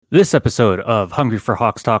This episode of Hungry for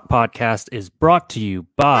Hawks Talk podcast is brought to you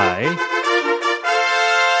by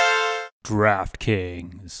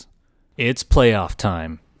DraftKings. It's playoff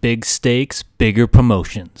time. Big stakes, bigger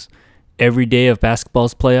promotions. Every day of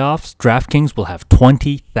basketball's playoffs, DraftKings will have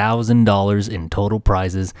 $20,000 in total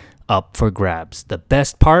prizes up for grabs. The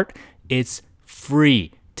best part, it's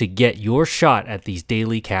free to get your shot at these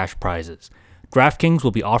daily cash prizes. DraftKings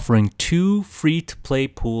will be offering 2 free-to-play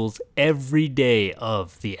pools every day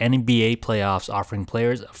of the NBA playoffs, offering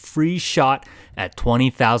players a free shot at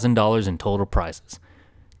 $20,000 in total prizes.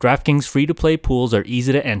 DraftKings free-to-play pools are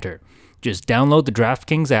easy to enter. Just download the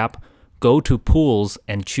DraftKings app, go to pools,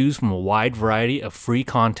 and choose from a wide variety of free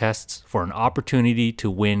contests for an opportunity to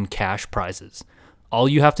win cash prizes. All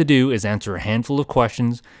you have to do is answer a handful of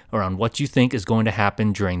questions around what you think is going to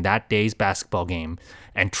happen during that day's basketball game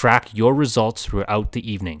and track your results throughout the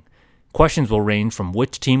evening. Questions will range from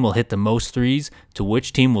which team will hit the most threes to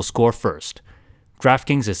which team will score first.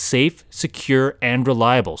 DraftKings is safe, secure, and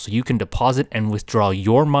reliable, so you can deposit and withdraw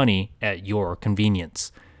your money at your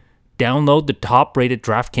convenience. Download the top-rated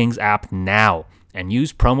DraftKings app now and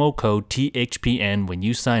use promo code THPN when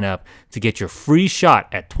you sign up to get your free shot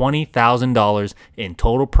at $20,000 in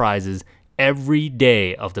total prizes every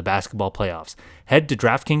day of the basketball playoffs. Head to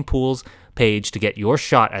DraftKings Pools page to get your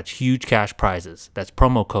shot at huge cash prizes. That's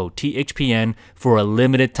promo code THPN for a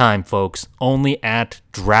limited time, folks, only at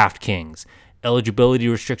DraftKings. Eligibility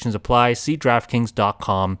restrictions apply. See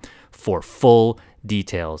DraftKings.com for full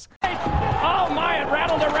details. Oh my, it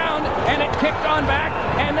rattled around and it kicked on back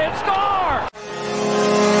and it scored!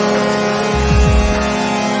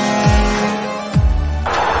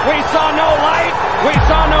 We saw no light, we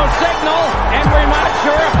saw no signal, and we're not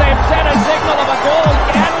sure if they've sent a signal of a goal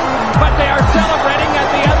yet, but they are celebrating at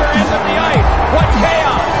the other end of the ice. What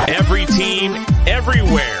chaos! Every team,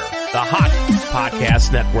 everywhere. The Hot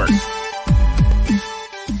Podcast Network.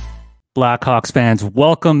 Blackhawks fans,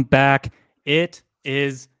 welcome back. It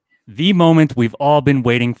is the moment we've all been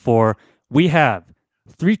waiting for. We have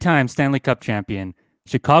 3-time Stanley Cup champion,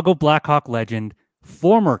 Chicago Blackhawk legend,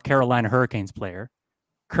 former Carolina Hurricanes player,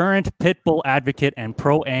 current Pitbull advocate and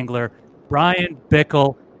pro angler, Bryan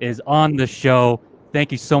Bickell is on the show.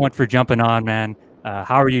 Thank you so much for jumping on, man.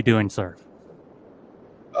 How are you doing, sir?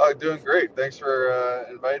 Doing great. Thanks for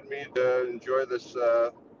inviting me to enjoy this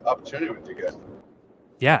opportunity with you guys.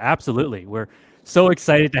 Yeah, absolutely. We're so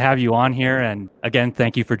excited to have you on here. And again,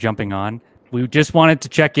 thank you for jumping on. We just wanted to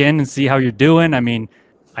check in and see how you're doing. I mean,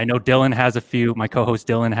 I know Dylan has a few. My co-host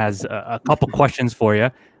Dylan has a couple questions for you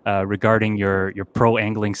regarding your pro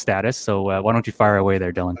angling status. So why don't you fire away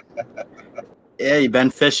there, Dylan? Yeah, you been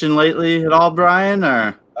fishing lately at all, Bryan?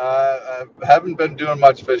 Or I haven't been doing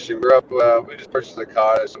much fishing. We're up. We just purchased a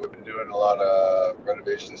cottage, so we've been doing a lot of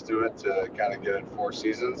renovations to it to kind of get it 4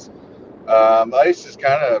 seasons. Ice is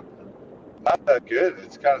kind of not that good.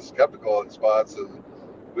 It's kind of skeptical in spots, and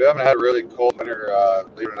we haven't had a really cold winter.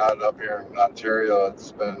 Believe it or not, up here in Ontario,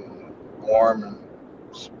 it's been warm and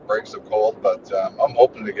breaks of cold, but I'm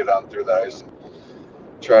hoping to get on through the ice and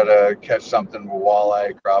try to catch something with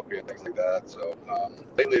walleye, crappie, and things like that. So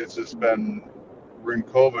lately it's just been, we're in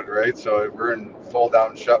COVID, right? So we're in full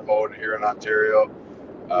down shut mode here in Ontario,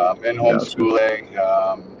 in homeschooling.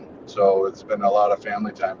 So it's been a lot of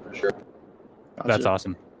family time for sure. Gotcha. That's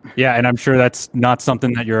awesome. Yeah, and I'm sure that's not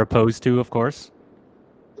something that you're opposed to, of course.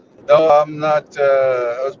 No, I'm not.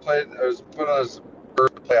 I was put on this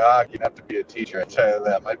birth to play hockey, not to be a teacher. I tell you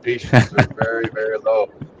that. My patience is very, very low,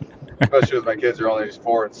 especially with my kids are only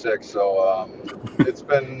 4 and 6. So it's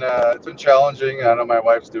been challenging. I know my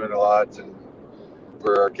wife's doing a lot, and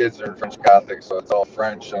our kids are in French Catholic, so it's all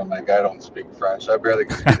French. I'm like, I don't speak French. I barely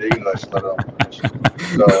can speak English, let alone French.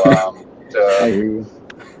 So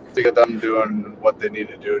to get them doing what they need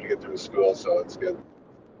to do to get through school, so it's good.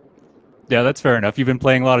 Yeah, that's fair enough. You've been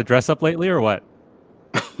playing a lot of dress up lately, or what?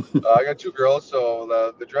 I got 2 girls,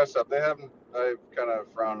 so the dress up, I've kind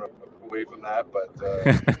of frowned away from that, but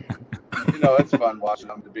it's fun watching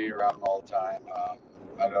them, to be around them all the time.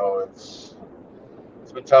 I know it's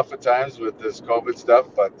been tough at times with this COVID stuff,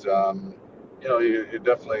 but you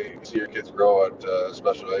definitely see your kids grow at a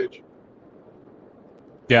special age.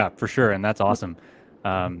 Yeah, for sure, and that's awesome.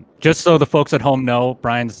 Just so the folks at home know,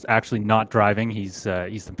 Bryan's actually not driving. He's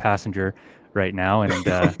the passenger right now, and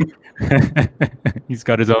he's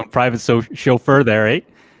got his own private chauffeur there, right?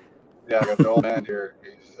 Yeah, I got the old man here.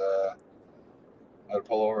 He's I would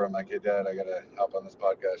pull over. I'm like, hey, Dad, I got to help on this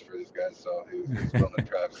podcast for these guys, so he's willing to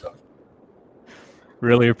drive. So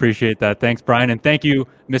really appreciate that. Thanks, Bryan, and thank you,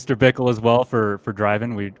 Mr. Bickell, as well for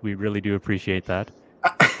driving. We really do appreciate that.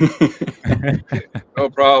 No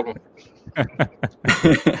problem.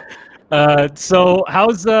 So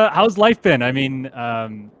how's life been? I mean,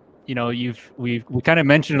 we kind of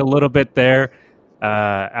mentioned it a little bit there.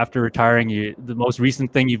 After retiring, the most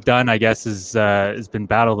recent thing you've done, I guess, has been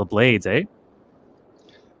Battle of the Blades, eh?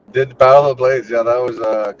 Did Battle of the Blades, yeah, that was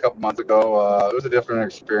a couple months ago. It was a different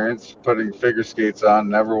experience, putting figure skates on.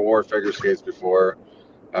 Never wore figure skates before.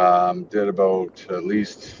 Did about at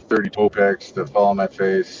least 30 toe picks to fall on my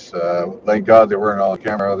face. Thank God they weren't all on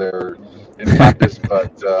camera. They were in practice,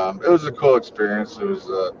 but it was a cool experience. It was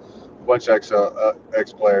a bunch of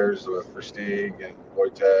ex-players with Versteeg and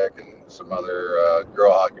Wojtek and some other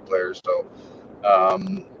girl hockey players. So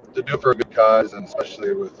to do it for a good cause, and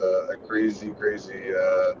especially with a crazy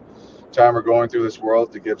time we're going through this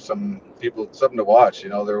world, to give some people something to watch.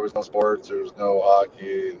 There was no sports, there was no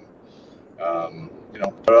hockey, and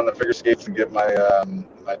put on the figure skates and get my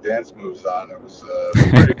my dance moves on. It was a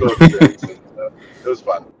pretty cool experience. And, it was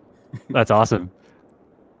fun. That's awesome.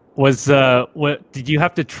 What did you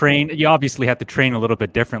have to train? You obviously had to train a little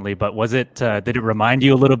bit differently, but was it? Did it remind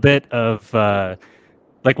you a little bit of?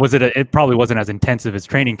 Was it? It probably wasn't as intensive as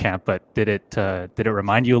training camp, but did it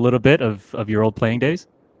remind you a little bit of your old playing days?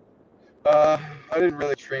 I didn't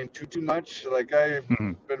really train too much. Like, I've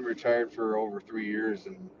been retired for over 3 years,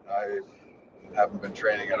 and I haven't been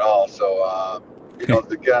training at all. So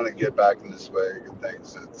to kind of get back in the swing and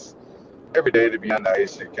things, it's every day to be on the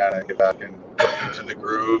ice and kind of get back into the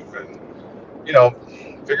groove. And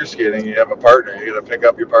figure skating, you have a partner. You got to pick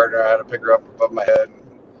up your partner. I had to pick her up above my head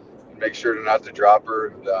and make sure not to drop her.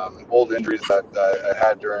 And old injuries that I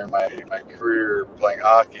had during my career playing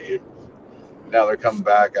hockey, now they're coming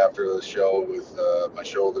back after the show with my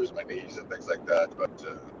shoulders, my knees, and things like that. But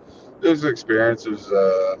it was an experience. It was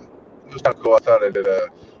kind of cool. I thought I did a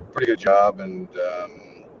pretty good job, and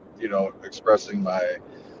expressing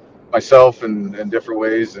myself in different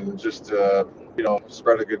ways, and just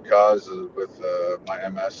spread a good cause with my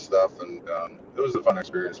MS stuff. And it was a fun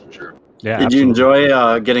experience for sure. Yeah. Did absolutely. you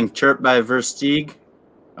enjoy getting chirped by Versteeg?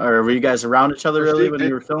 Or were you guys around each other really when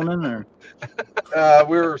you were filming? Or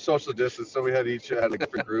we were social distance, so we had like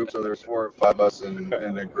different groups. So there was 4 or 5 of us in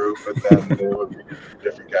a group, but then there would be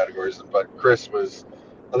different categories. But Chris was,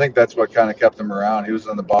 I think that's what kind of kept him around. He was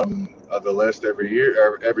on the bottom of the list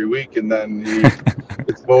every week, and then he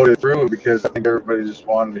gets voted through because I think everybody just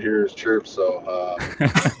wanted to hear his chirp. So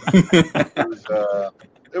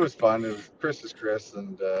it was fun. It was Chris is Chris,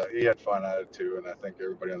 and he had fun at it too. And I think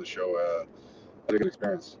everybody on the show had a good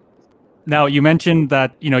experience. Now, you mentioned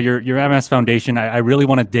that your MS Foundation. I really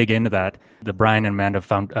want to dig into that. The Bryan and Amanda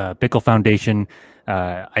Bickell Foundation.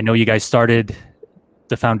 I know you guys started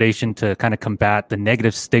the foundation to kind of combat the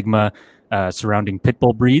negative stigma surrounding pit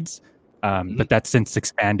bull breeds, but that's since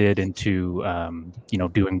expanded into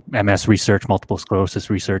doing MS research, multiple sclerosis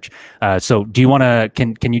research. So, do you want to?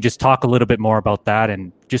 Can you just talk a little bit more about that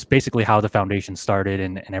and just basically how the foundation started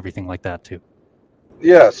and everything like that too?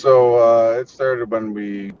 Yeah, so it started when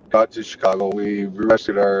we got to Chicago. We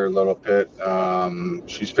rescued our little pit.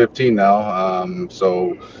 She's 15 now.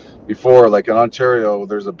 So before, like in Ontario,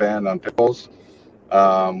 there's a ban on pit bulls.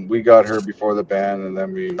 We got her before the ban, and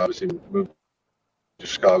then we obviously moved to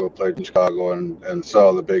Chicago, played in Chicago, and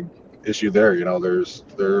saw the big issue there.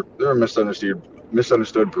 They're a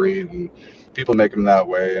misunderstood breed, and people make them that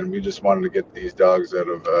way. And we just wanted to get these dogs out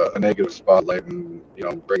of a negative spotlight and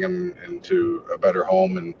bring them into a better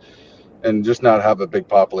home, and just not have the big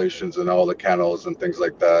populations and all the kennels and things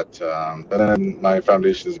like that. And then my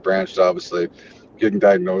foundation is branched, obviously, getting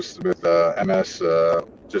diagnosed with MS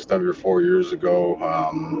just under 4 years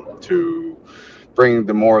ago, to bring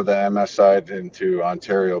more of the MS side into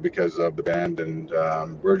Ontario because of the ban. And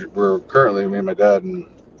we're currently, me and my dad and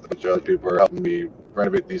a bunch of other people are helping me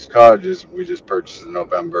renovate these cottages we just purchased in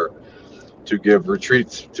November to give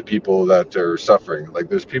retreats to people that are suffering. Like,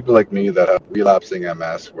 there's people like me that have relapsing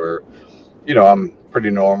MS where, I'm pretty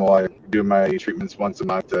normal. I do my treatments once a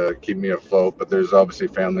month to keep me afloat, but there's obviously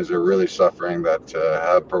families that are really suffering that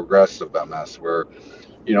have progressive MS where,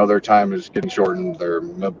 their time is getting shortened. They're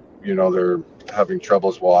having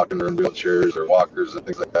troubles walking. They're in wheelchairs or walkers and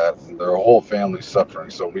things like that. And their whole family's suffering.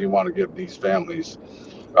 So we want to give these families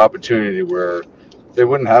opportunity where they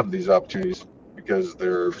wouldn't have these opportunities because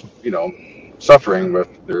they're, suffering with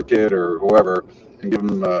their kid or whoever, and give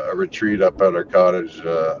them a retreat up at our cottage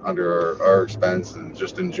under our expense, and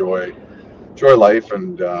just enjoy life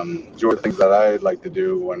and enjoy the things that I like to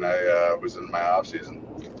do when I was in my off season.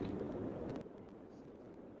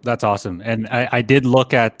 That's awesome. And I did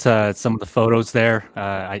look at some of the photos there.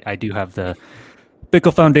 I do have the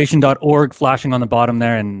BickellFoundation.org flashing on the bottom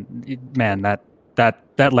there, and man, that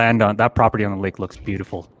that land on that property on the lake looks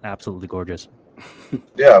beautiful, absolutely gorgeous.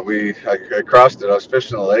 Yeah, I crossed it. I was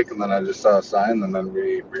fishing the lake, and then I just saw a sign, and then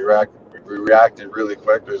we reacted really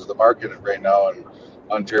quick. Because the market right now in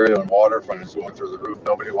Ontario and waterfront is going through the roof.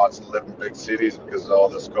 Nobody wants to live in big cities because of all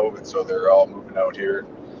this COVID, so they're all moving out here,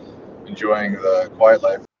 enjoying the quiet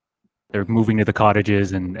life. They're moving to the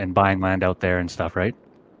cottages and buying land out there and stuff, right?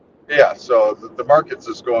 Yeah, so the market's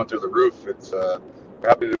just going through the roof. It's we're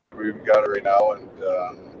happy that we've got it right now, and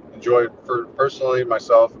enjoy it for personally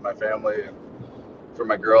myself and my family, and for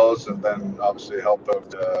my girls, and then obviously help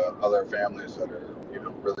out other families that are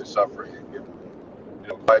really suffering and give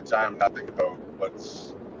them quiet time, not think about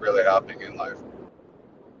what's really happening in life.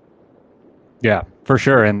 Yeah, for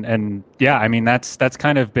sure. And yeah, I mean that's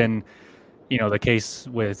kind of been the case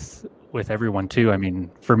with everyone too. I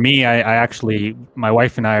mean, for me, I actually, my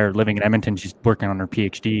wife and I are living in Edmonton. She's working on her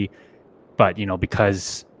PhD, but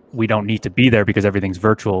because we don't need to be there because everything's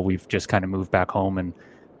virtual, we've just kind of moved back home, and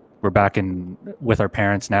we're back in with our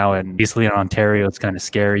parents now. And basically in Ontario, it's kind of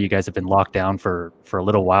scary. You guys have been locked down for a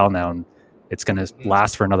little while now, and it's going to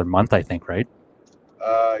last for another month, I think, right?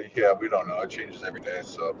 Yeah, we don't know. It changes every day,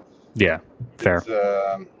 so yeah, fair.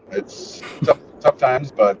 It's tough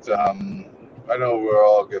times, but I know we'll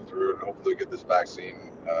all get through it, and hopefully get this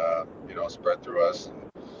vaccine spread through us,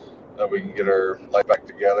 and that we can get our life back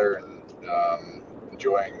together and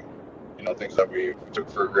enjoying things that we took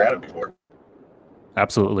for granted before.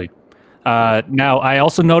 Absolutely. Now, I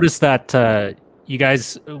also noticed that you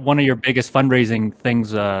guys, one of your biggest fundraising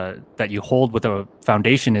things that you hold with a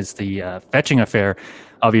foundation is the fetching affair.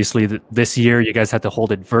 Obviously, this year you guys had to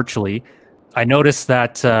hold it virtually. I noticed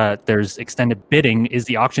that there's extended bidding. Is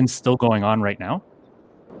the auction still going on right now?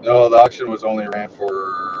 No, the auction was only ran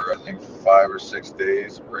for, I think, 5 or 6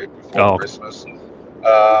 days right before Christmas.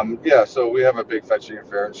 Yeah, so we have a big fetching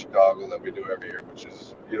affair in Chicago that we do every year, which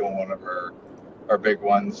is one of our big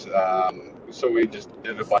ones. So we just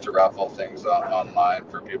did a bunch of raffle things online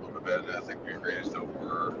for people to bid. I think we raised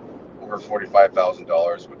over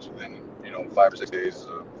 $45,000, which then 5 or 6 days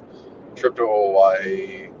of trip to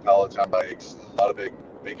Hawaii, Peloton bikes, a lot of big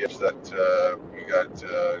gifts that we got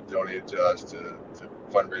donated to us to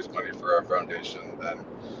fundraise money for our foundation. Then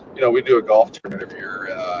we do a golf tournament every year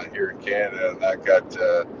here in Canada, and that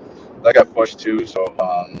got pushed too. So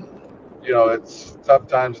it's tough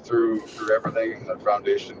times through everything in the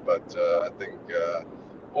foundation, but I think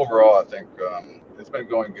overall, it's been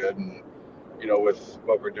going good, and with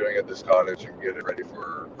what we're doing at this cottage and get it ready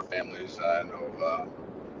for families, I know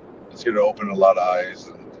it's going to open a lot of eyes,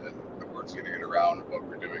 and the word's going to get around what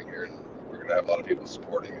we're doing here, and we're going to have a lot of people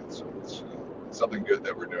supporting it. So it's something good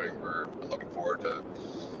that we're doing. We're looking forward to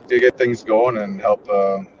get things going and help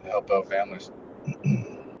out families.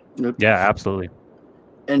 Yeah, absolutely.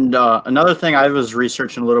 And another thing I was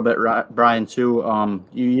researching a little bit, Bryan, too.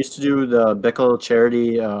 You used to do the Bickell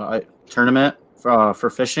charity tournament for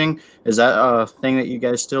fishing. Is that a thing that you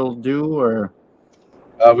guys still do, or?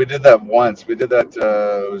 We did that once. We did that.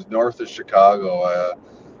 It was north of Chicago.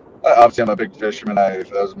 Obviously, I'm a big fisherman.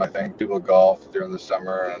 That was my thing. People golf during the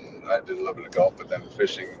summer, and I did a little bit of golf. But then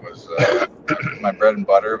fishing was my bread and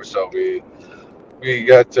butter. So we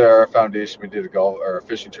got our foundation. We did a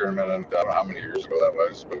fishing tournament, and I don't know how many years ago that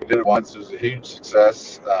was, but we did it once. It was a huge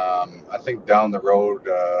success. I think down the road,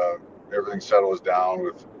 everything settles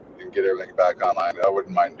down and get everything back online. I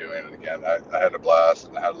wouldn't mind doing it again. I had a blast,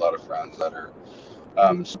 and I had a lot of friends that are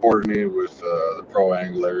supported me with the pro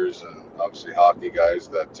anglers, and obviously hockey guys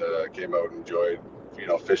that came out and enjoyed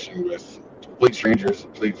fishing with complete strangers,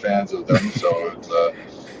 complete fans of them. So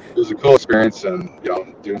it was a cool experience, and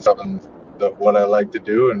doing something that what I like to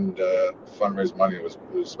do, and fundraise money was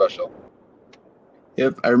special.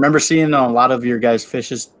 Yep, I remember seeing a lot of your guys'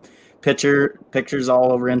 pictures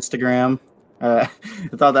all over Instagram. I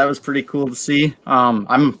thought that was pretty cool to see.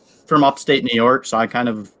 I'm from upstate New York, so I kind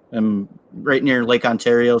of am right near Lake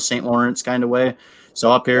Ontario, St. Lawrence kind of way.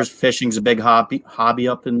 So up here, fishing's a big hobby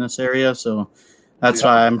up in this area. So that's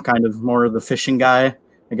why I'm kind of more of the fishing guy,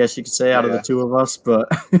 I guess you could say, out of the two of us. But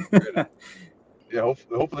yeah,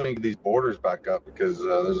 hopefully we can get these borders back up, because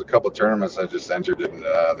there's a couple of tournaments I just entered in.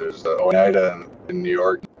 There's Oneida in New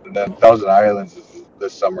York, and then Thousand Islands is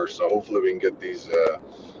this summer. So hopefully we can get these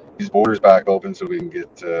borders back open so we can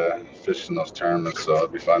get fishing those tournaments. So it'll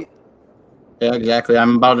be fun. Yeah, exactly.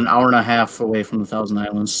 I'm about an hour and a half away from the Thousand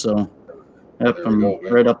Islands, so yep, I'm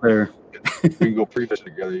right up there. We can go pre-fish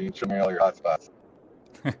together. You can show me all your hot spots.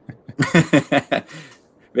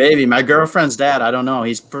 Maybe my girlfriend's dad, I don't know.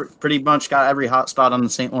 He's pretty much got every hot spot on the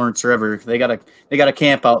St. Lawrence River. They got a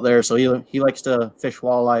camp out there, so he likes to fish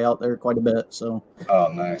walleye out there quite a bit. So.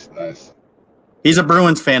 Oh, nice. He's a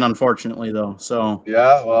Bruins fan, unfortunately, though. So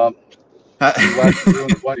Yeah, well, he watched the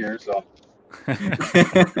Bruins 1 year, so.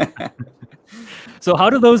 So how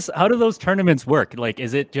do those tournaments work? Like,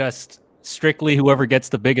 is it just strictly whoever gets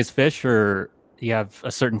the biggest fish, or you have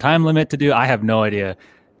a certain time limit to do? I have no idea.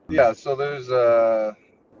 Yeah, so there's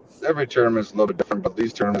every tournament's a little bit different, but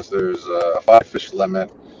these tournaments there's a 5-fish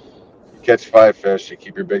limit. You catch 5 fish, you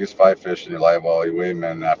keep your biggest 5 fish in your live well, you weigh them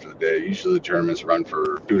in after the day. Usually the tournaments run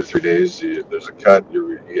for 2 to 3 days. There's a cut,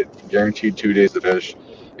 you get guaranteed 2 days to fish.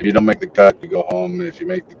 If you don't make the cut, you go home. If you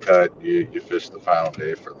make the cut, you fish the final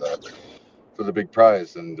day for the big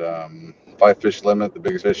prize. And 5-fish limit, the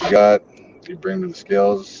biggest fish you got, you bring them to the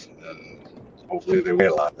scales, and hopefully they weigh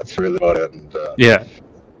a lot. That's really about it. And Yeah.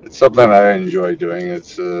 it's something I enjoy doing.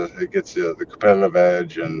 It gets the competitive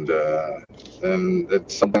edge, and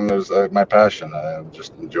it's something that's my passion. I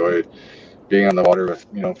just enjoy being on the water with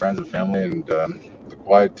friends and family, and the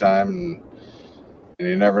quiet time, and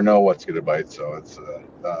you never know what's gonna bite. So it's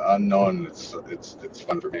unknown. It's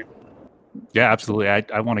fun for me. Yeah, absolutely.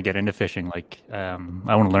 I want to get into fishing. Like, I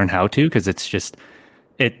want to learn how to, because it's just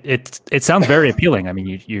it sounds very appealing. I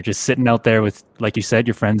mean, you're just sitting out there with, like you said,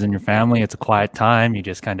 your friends and your family. It's a quiet time. You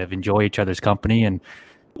just kind of enjoy each other's company. And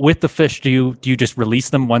with the fish, do you just release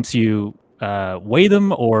them once you weigh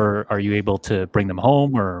them, or are you able to bring them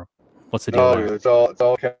home, or what's the deal? Oh, there? it's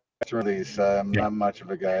all catch and release. I'm not much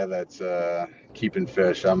of a guy that's keeping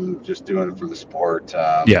fish. I'm just doing it for the sport.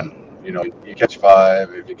 Yeah. You catch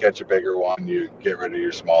 5. If you catch a bigger one, you get rid of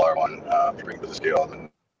your smaller one. You bring it to the scale, and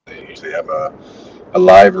they usually have a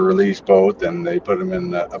live release boat, and they put them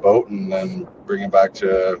in a boat and then bring them back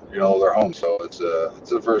to their home. So it's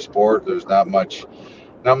a first sport. There's not much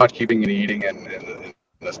keeping and eating in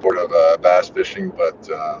the sport of bass fishing, but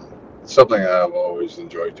it's something I've always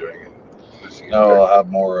enjoyed doing, and I'll have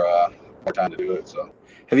more time to do it. So.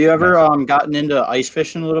 Have you ever gotten into ice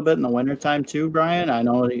fishing a little bit in the wintertime too, Brian? I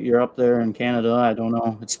know that you're up there in Canada. I don't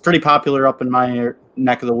know. It's pretty popular up in my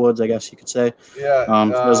neck of the woods, I guess you could say. Yeah. So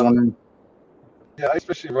I was wondering. Yeah, ice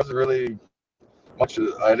fishing wasn't really much.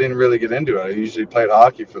 I didn't really get into it. I usually played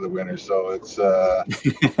hockey for the winter, so it's now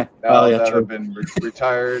that I've been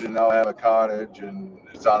retired and now I have a cottage and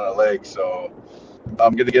it's on a lake, so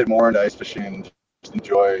I'm going to get more into ice fishing and just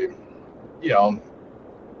enjoy,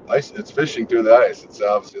 ice. It's fishing through the ice. It's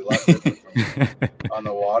obviously a lot different from on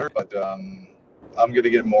the water, but I'm going to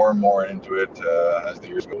get more and more into it as the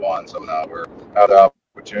years go on. So now we're out the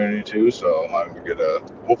opportunity to, so I'm going to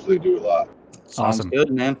hopefully do a lot. Sounds good,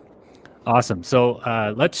 man. Awesome. So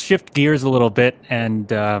let's shift gears a little bit,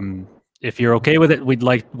 and if you're okay with it, we'd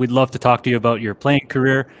love to talk to you about your playing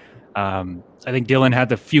career. I think Dylan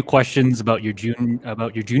had a few questions about your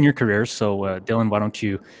junior career. So Dylan, why don't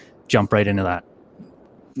you jump right into that?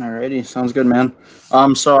 Alrighty, sounds good, man.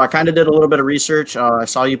 So I kind of did a little bit of research. I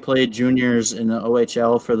saw you played juniors in the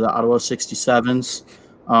OHL for the Ottawa 67s.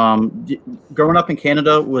 Growing up in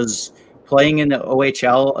Canada, was playing in the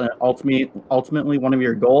OHL ultimately one of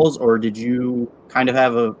your goals, or did you kind of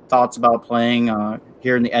have thoughts about playing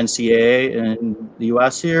here in the NCAA in the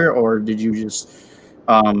U.S. here, or did you just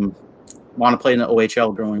want to play in the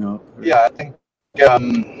OHL growing up? Yeah, I think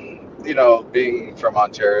being from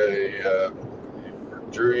Ontario,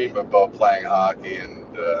 dream about playing hockey, and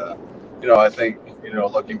I think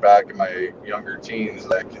looking back at my younger teens,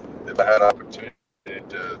 like if I had opportunity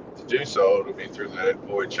to do so, it would be through the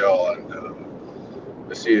OHL and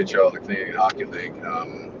the CHL, the Canadian Hockey League.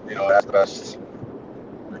 It has the best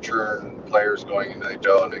return players going into the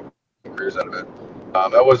NHL and make careers out of it.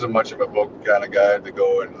 I wasn't much of a book kind of guy to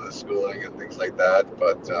go into the schooling and things like that,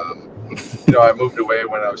 but I moved away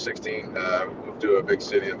when I was 16. Moved to a big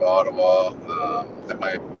city of Ottawa. Met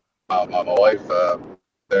my wife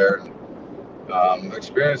there. And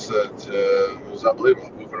experience that was unbelievable.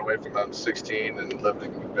 Moving away from when I was 16 and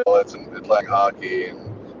living in billets and playing hockey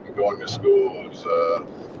and going to school. It was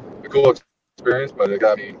a cool experience, but it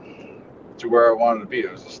got me to where I wanted to be.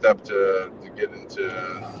 It was a step to get into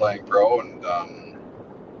playing pro, and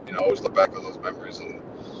always look back on those memories and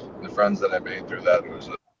the friends that I made through that. It was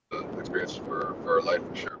an experience for life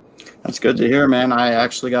for sure. That's good to hear, man. I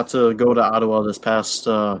actually got to go to Ottawa this past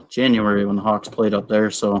January when the Hawks played up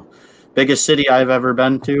there. So biggest city I've ever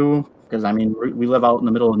been to, because I mean we live out in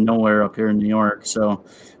the middle of nowhere up here in New York, so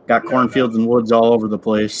got cornfields and woods all over the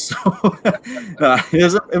place. So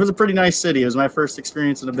it was a pretty nice city. It was my first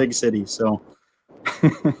experience in a big city. So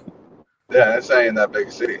yeah, it's not in that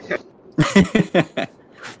big city.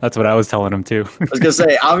 That's what I was telling him too. I was gonna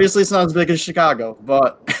say, obviously it's not as big as Chicago,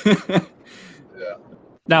 but yeah.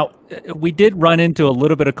 Now, we did run into a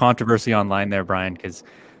little bit of controversy online there, Brian, because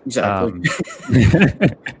exactly.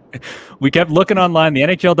 We kept looking online. The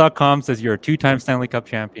NHL.com says you're a 2-time Stanley Cup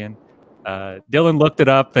champion. Dylan looked it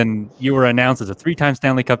up, and you were announced as a 3-time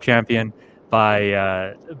Stanley Cup champion by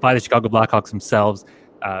the Chicago Blackhawks themselves.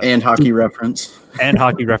 And Hockey Reference. And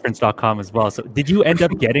HockeyReference.com as well. So did you end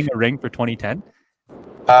up getting a ring for 2010?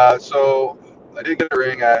 So I did get a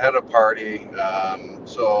ring. I had a party.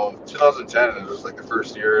 So 2010, it was like the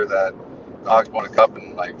first year that the Hawks won a cup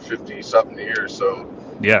in like 50-something years. So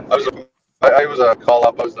yeah, I was a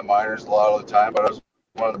call-up. I was the minors a lot of the time, but I was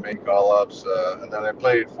one of the main call-ups. And then I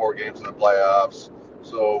played 4 games in the playoffs.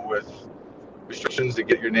 So with restrictions to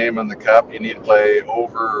get your name on the cup, you need to play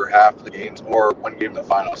over half the games or 1 game in the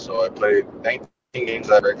finals. So I played 19 games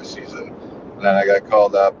that regular season, and then I got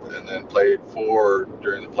called up and then played 4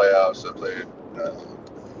 during the playoffs. I played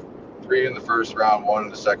 3 in the first round, 1 in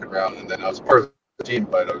the second round, and then I was part of the team,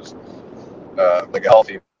 but I was like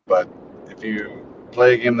healthy. But if you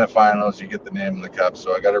play a game in the finals, you get the name in the cup.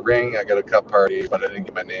 So I got a ring, I got a cup party, but I didn't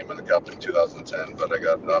get my name in the cup in 2010. But I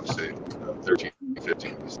got obviously 13,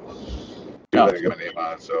 15. I got my name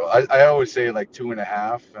on it. So I always say like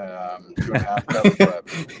 2.5, 2.5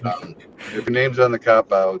 cups. But if your name's on the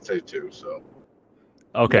cup, I would say 2. So.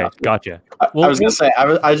 Okay, gotcha. I was gonna say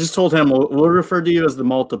I just told him we'll refer to you as the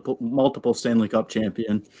multiple Stanley Cup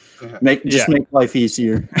champion. Make life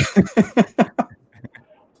easier.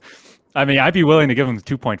 I mean, I'd be willing to give him the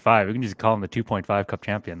 2.5. We can just call him the 2.5 Cup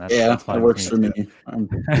champion. That's fine. That works for me.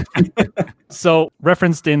 So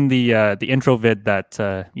referenced in the intro vid that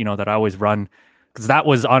that I always run, because that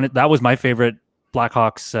was on it. That was my favorite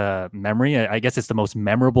Blackhawks memory. I guess it's the most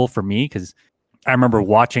memorable for me because I remember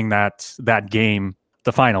watching that game,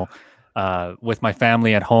 the final, with my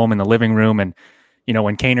family at home in the living room, and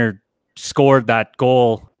when Kaner scored that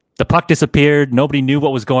goal, the puck disappeared. Nobody knew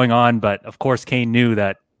what was going on, but of course Kane knew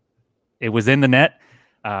that it was in the net.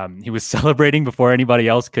 He was celebrating before anybody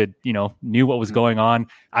else could, knew what was going on.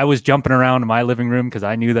 I was jumping around in my living room because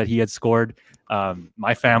I knew that he had scored.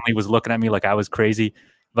 My family was looking at me like I was crazy.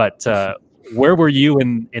 But where were you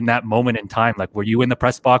in that moment in time? Like, were you in the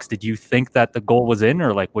press box? Did you think that the goal was in,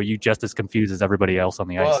 or like, were you just as confused as everybody else on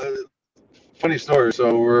the ice? Well, funny story.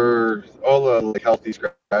 So we're all the healthy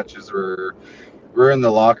scratches we're in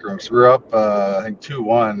the locker room. So we're up, I think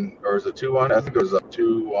 2-1, or is it 2-1? I think it was up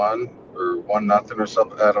 2-1 or 1-0 or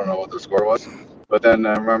something. I don't know what the score was. But then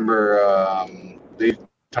I remember they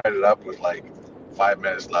tied it up with like 5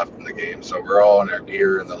 minutes left in the game. So we're all in our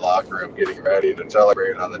gear in the locker room getting ready to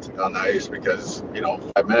celebrate on the ice because,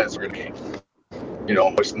 5 minutes we're going to be,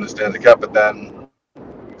 pushing the Stanley Cup. But then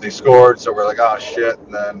they scored. So we're like, oh, shit.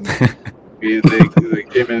 And then they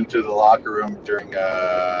came into the locker room during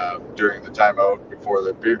the timeout before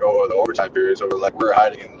the overtime period. So we're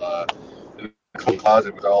hiding in the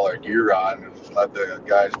closet with all our gear on and let the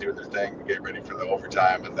guys do their thing to get ready for the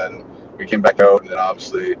overtime. And then we came back out, and then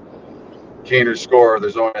obviously Kaner scored.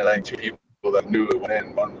 There's only like 2 people that knew it went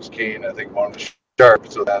in. One was Kane, I think one was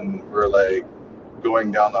Sharp. So then we're like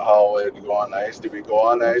going down the hallway to go on the ice. Did we go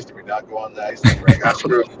on the ice? Did we not go on the ice? And we're like,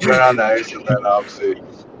 screw it, we're on the ice. And then obviously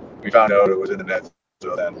we found out it was in the net.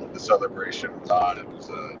 So then the celebration was on. It was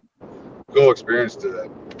a cool experience to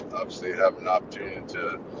obviously have an opportunity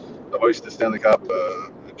to hoist the Stanley Cup, a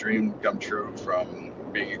dream come true from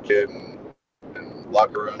being a kid in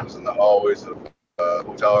locker rooms and the hallways of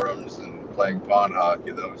hotel rooms and playing pond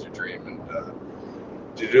hockey. That was your dream. And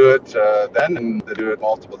to do it then and to do it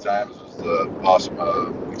multiple times was awesome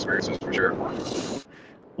experiences for sure.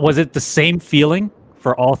 Was it the same feeling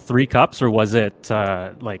for all 3 cups, or was it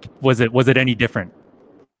was it any different?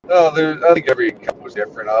 No, I think every cup was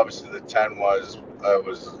different. Obviously, the 10 I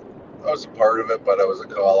was a part of it, but I was a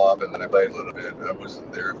call-up, and then I played a little bit. I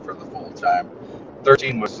wasn't there for the full time.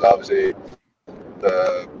 13 was obviously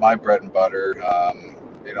my bread and butter.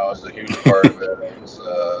 It was a huge part of it.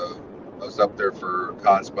 I was up there for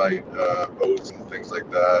Conspite votes and things like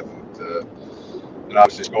that, and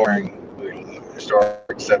obviously scoring the historic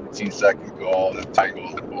 17-second goal, the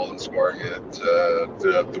tying goal, and scoring it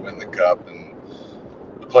to win the cup, and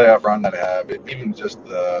the playoff run that I have. Even just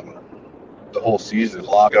the whole season,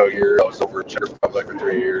 lockout year. I was over in Czech Republic for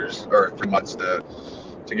 3 months to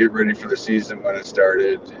get ready for the season when it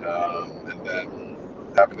started, and then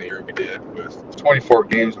having the year we did with 24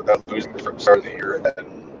 games without losing from the start of the year, and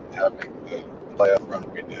then having the playoff run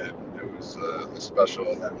we did. It was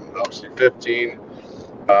special. And then obviously 15,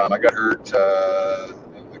 I got hurt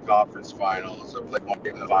in the conference finals. I played 1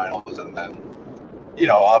 game in the finals, and then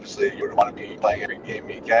obviously you would want to be playing every game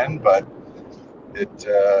you can, but it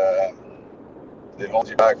holds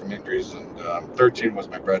you back from injuries. And 13 was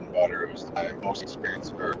my bread and butter. It was my most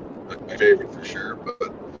experienced, or my favorite for sure.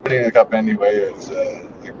 But I winning a cup anyway is a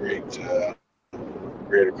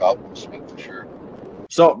great accomplishment for sure.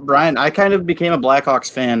 So, Brian, I kind of became a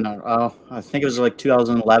Blackhawks fan. I think it was like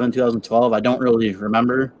 2011, 2012. I don't really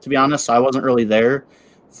remember, to be honest. I wasn't really there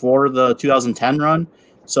for the 2010 run.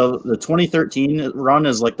 So the 2013 run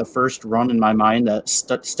is like the first run in my mind that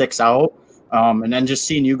sticks out. And then just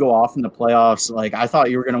seeing you go off in the playoffs, like I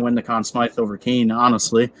thought you were going to win the Conn Smythe over Kane,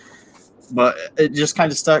 honestly. But it just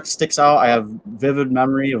kind of sticks out. I have vivid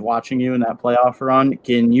memory of watching you in that playoff run.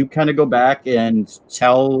 Can you kind of go back and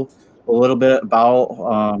tell a little bit about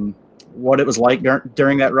what it was like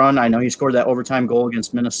during that run? I know you scored that overtime goal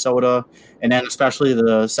against Minnesota, and then especially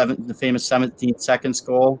the famous 17 seconds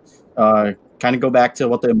goal. Kind of go back to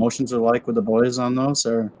what the emotions are like with the boys on those,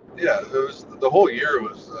 or yeah, it was the whole year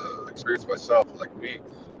was experience myself. Like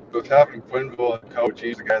with having Quinville and coach,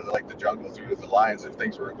 he's the guy that liked to jungle through the lines if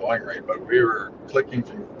things weren't going right. But we were clicking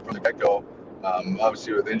from the get-go.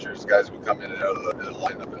 Obviously, with injuries, guys would come in and out of the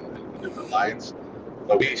lineup in different lines.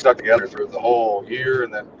 But we stuck together through the whole year,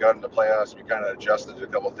 and then got into playoffs. We kind of adjusted a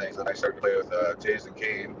couple of things, and I started to play with Taze and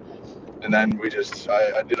Kane. And then we just,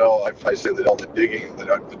 I did all, I say that all the digging, the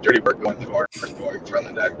dirty work going to the corners, going from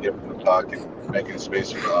the net, giving the puck, and making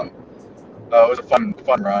space for them. It was a fun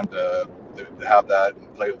run to have that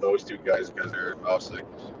and play with those two guys, because they're obviously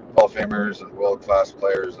Hall of Famers and world-class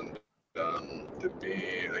players, and to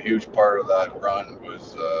be a huge part of that run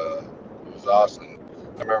was awesome.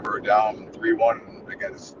 I remember down 3-1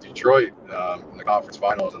 against Detroit in the conference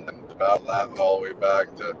finals, and then to battle that all the way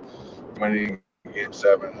back to winning Game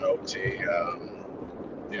 7 in OT. It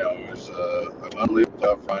was an unbelievable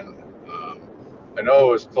tough run. I know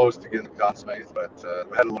it was close to getting the Conn Smythe, but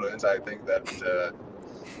I had a little inside thing that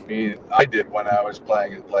I did when I was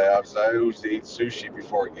playing in playoffs. I used to eat sushi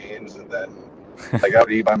before games, and then like I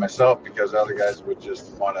would eat by myself because other guys would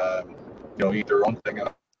just want to, eat their own thing. And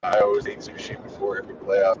I always ate sushi before every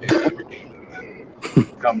playoff game, every game, and then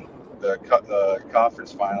come the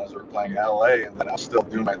conference finals, we're playing LA, and then I was still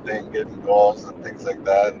doing my thing, getting goals and things like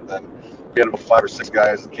that. And then we had about 5 or 6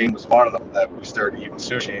 guys, and King was one of them, that we started eating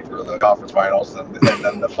sushi for the conference finals and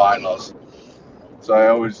then the finals. So I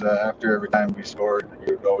always, after every time we scored,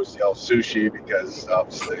 we would always yell sushi, because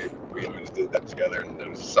obviously we always did that together, and it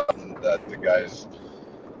was something that the guys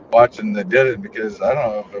watching that did it, because I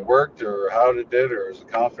don't know if it worked or how it did, or it was a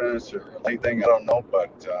confidence or anything, I don't know,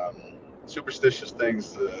 but superstitious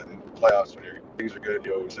things in playoffs, when things are good,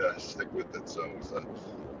 you always stick with it. So it was a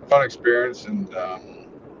fun experience, and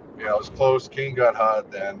it was close. King got hot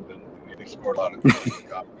at the end, and he scored a lot of goals.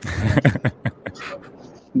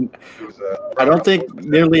 So I don't think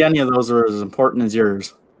nearly any of those were as important as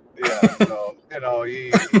yours. Yeah, so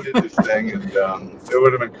he did his thing, and it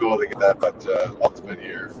would have been cool to get that, but ultimately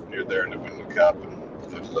you're there to win the cup, and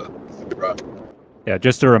it was a good run. Yeah,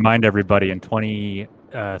 just to remind everybody, in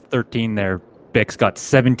 2013 there, Bix got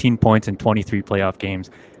 17 points in 23 playoff games.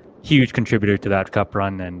 Huge contributor to that cup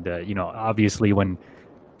run. And, obviously when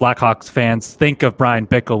Blackhawks fans think of Bryan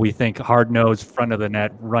Bickell, we think hard-nosed, front of the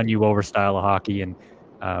net, run-you-over style of hockey. And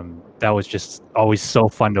that was just always so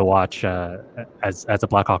fun to watch as a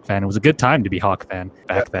Blackhawk fan. It was a good time to be Hawk fan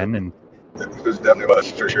back then. And it was definitely was,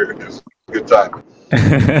 for sure. It was a good time.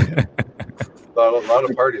 A lot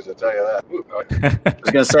of parties, I tell you that. Ooh, I was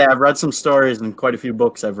going to say, I've read some stories and quite a few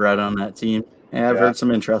books I've read on that team. And I've heard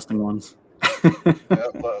some interesting ones.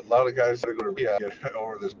 A lot of guys had to go to rehab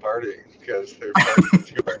over this partying, because they're partying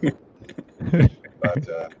too hard. But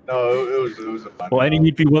no, it was a fun. Well, any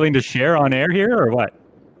you'd be willing to share on air here, or what?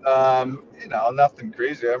 Nothing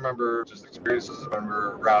crazy. I remember just experiences when we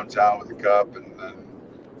were around town with the cup, and then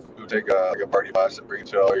we would take a party bus and bring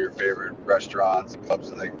you to all your favorite restaurants and clubs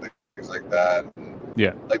and things like that. And,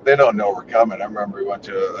 like, they don't know we're coming. I remember we went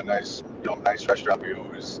to a nice restaurant. We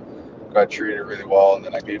always got treated really well, and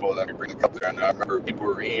then people, then we bring the cup there, and I remember people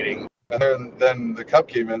were eating, and then the cup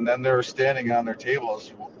came in, and then they were standing on their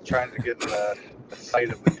tables trying to get the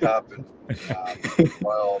sight of the cup, and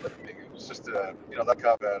while it was just that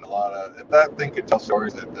cup had a lot of, that thing could tell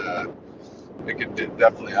stories that it could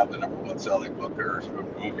definitely have the #1 selling book or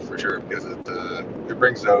movie for sure, because it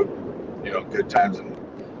brings out good times, and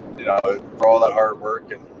for all that hard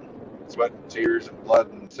work and sweat and tears and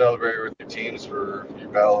blood, and celebrate with your teams for your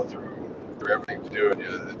battle through everything to do it.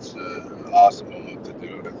 It's an awesome moment to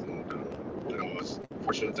do it. And I was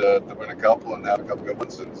fortunate to win a couple and have a couple good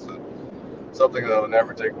ones. It's something that I'll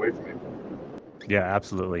never take away from me. Yeah,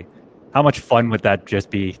 absolutely. How much fun would that just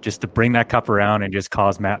be, just to bring that cup around and just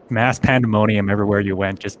cause mass pandemonium everywhere you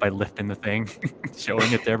went, just by lifting the thing,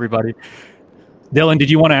 showing it to everybody? Dylan, did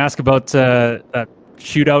you want to ask about that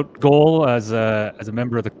shootout goal as a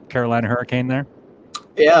member of the Carolina Hurricane there?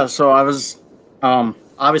 Yeah, so I was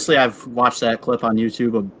obviously I've watched that clip on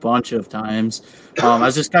YouTube a bunch of times. I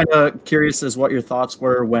was just kind of curious as what your thoughts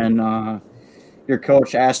were when your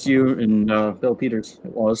coach asked you, and Bill Peters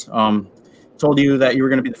it was, told you that you were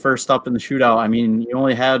going to be the first up in the shootout. I mean, you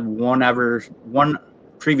only had one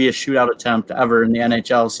previous shootout attempt ever in the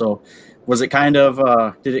NHL. So was it kind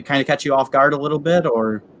of did it kind of catch you off guard a little bit,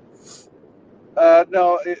 or?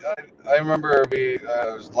 No, I remember it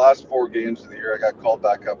was the last 4 games of the year. I got called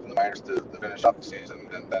back up in the minors to finish off the season,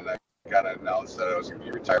 and then I kind of announced that I was going to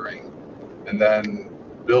be retiring. And then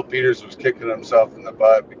Bill Peters was kicking himself in the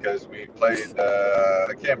butt because we played,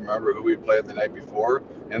 I can't remember who we played the night before,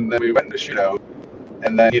 and then we went into shootout,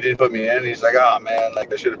 and then he didn't put me in. He's like, oh man,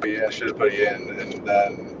 like I should have put you in. And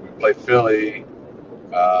then we played Philly.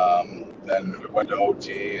 Then we went to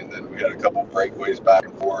OT, and then we had a couple breakaways back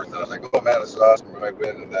and forth. And I was like, oh man, this is awesome. We might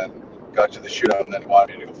win. And then got to the shootout, and then he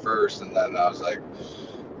wanted me to go first. And then I was like,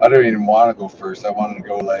 I didn't even want to go first. I wanted to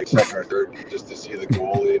go like second or third just to see the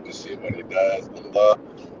goalie and to see what he does. And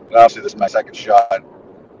obviously, this is my second shot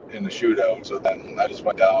in the shootout. So then I just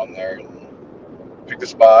went down there and picked a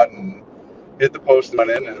spot and hit the post and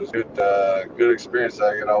went in. And it was good experience.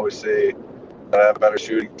 I can always say that I have a better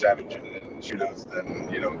shooting percentage in shootouts than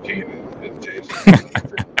Kane and Taves for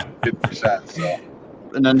 50%. So.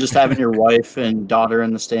 And then just having your wife and daughter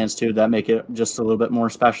in the stands too, that make it just a little bit more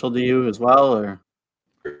special to you as well, or?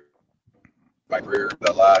 My career,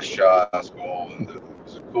 the last shot, last goal, and it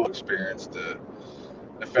was a cool experience to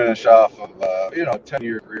finish off of a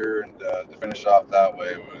 10-year career, and to finish off that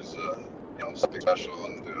way was something special.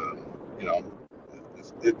 And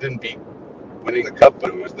it didn't beat winning the cup, but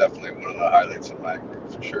it was definitely one of the highlights of my career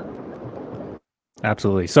for sure.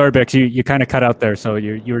 Absolutely. Sorry, Bex, you kind of cut out there. So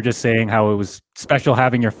you were just saying how it was special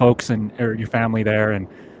having your folks or your family there, and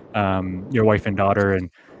your wife and daughter, and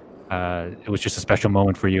it was just a special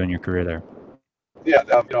moment for you in your career there. Yeah,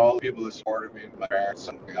 all the people that supported me, my parents,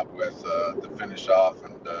 something up with to finish off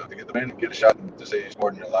and to get the win, get a shot, and to say you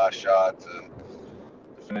scored in your last shot, to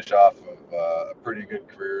finish off of a pretty good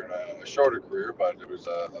career and a shorter career, but it was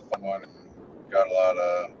a fun one, and got a lot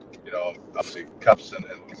of obviously cups and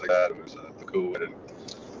things like that. It was a cool way to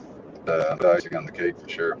the icing on the cake for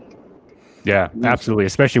sure. Yeah, absolutely.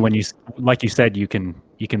 Especially when like you said, you can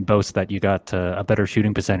boast that you got a better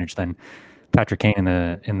shooting percentage than Patrick Kane in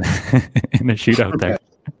the in the shootout there.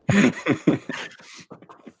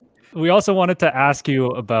 We also wanted to ask you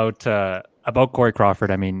about Corey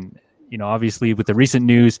Crawford. I mean, obviously with the recent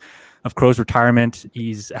news of Crow's retirement,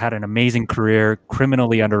 he's had an amazing career,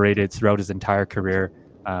 criminally underrated throughout his entire career.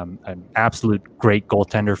 An absolute great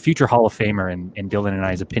goaltender, future Hall of Famer in Dylan and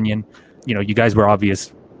I's opinion. You guys were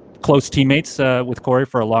obvious close teammates with Corey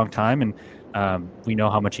for a long time, and we know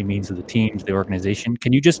how much he means to the team, to the organization.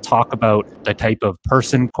 Can you just talk about the type of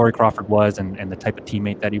person Corey Crawford was and the type of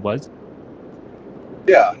teammate that he was?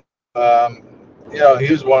 Yeah.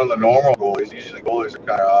 He was one of the normal goalies. Usually goalies are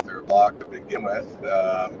kind of off their block to begin with,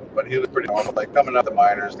 but he was pretty normal. Like coming up the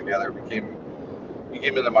minors together, he came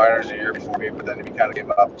in the minors a year before me, but then he kind of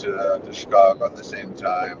came up to Chicago at the same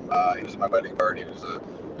time. He was my wedding party. He was a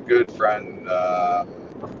good friend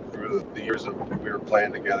through the years that we were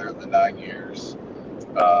playing together, the 9 years.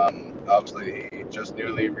 Obviously, he just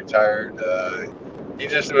newly retired. He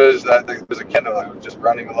just was a kid who was just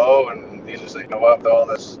running low, and he's just like, you know what, with all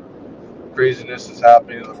this craziness is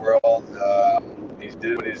happening in the world, he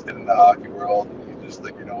did what he's did in the hockey world. He's just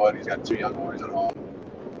like, you know what, he's got 2 young boys at home.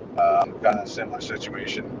 Kind of similar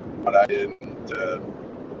situation what I did, to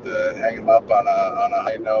hang him up on a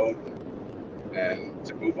high note and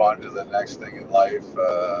to move on to the next thing in life.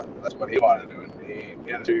 That's what he wanted to do. And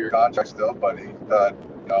he had a 2-year contract still, but he thought,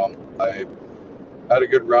 I had a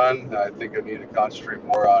good run. I think I need to concentrate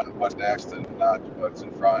more on what's next and not what's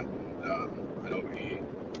in front. And I know he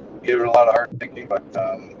gave it a lot of hard thinking, but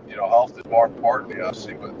health is more important. He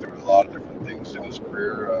obviously went through a lot of different things in his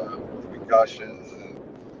career, concussions and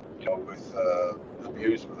with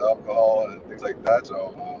abuse with alcohol and things like that.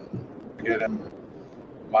 So to get him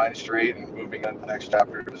mind straight and moving on to the next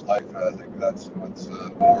chapter of his life, I think that's what's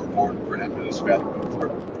more important for him and his family moving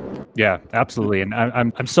forward. Yeah, absolutely. And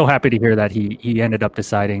I'm so happy to hear that he ended up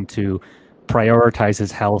deciding to prioritize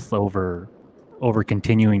his health over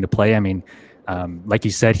continuing to play. I mean, like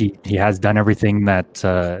you said, he has done everything that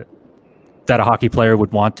a hockey player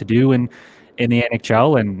would want to do in the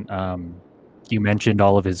NHL, and you mentioned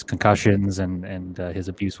all of his concussions and his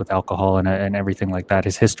abuse with alcohol and everything like that,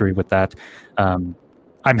 his history with that.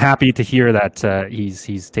 I'm happy to hear that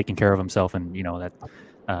he's taking care of himself, and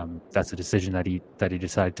that's a decision that he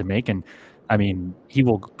decided to make. And I mean, he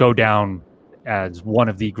will go down as one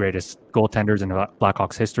of the greatest goaltenders in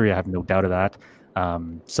Blackhawks history. I have no doubt of that.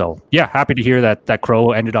 So yeah, happy to hear that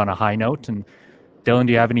Crow ended on a high note. And Dylan,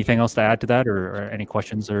 do you have anything else to add to that, or any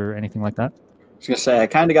questions or anything like that? I was gonna say I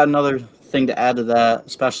kind of got another thing to add to that,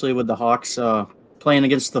 especially with the Hawks playing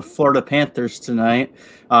against the Florida Panthers tonight.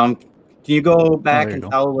 Can you go back and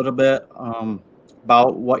tell a little bit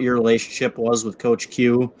about what your relationship was with Coach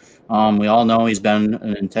Q? We all know he's been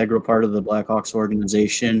an integral part of the Blackhawks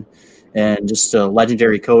organization and just a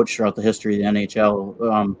legendary coach throughout the history of the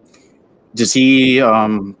NHL. Does he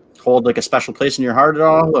hold like a special place in your heart at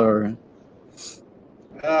all, or?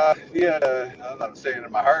 Yeah, I'm not saying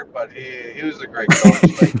in my heart, but he was a great coach.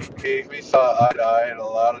 Like we saw eye to eye a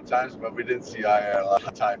lot of times, but we didn't see eye to eye a lot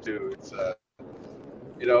of time too. It's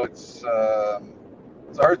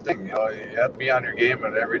it's a hard thing. You have to be on your game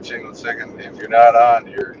at every single second. If you're not on,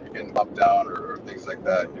 you're getting bumped down or things like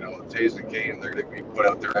that. Taze and Kane, they're going to be put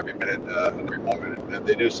out there every minute, every moment. If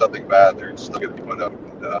they do something bad, they're still going to be put out. And,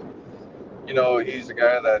 he's a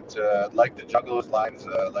guy that liked to juggle his lines,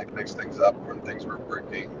 liked to mix things up when things were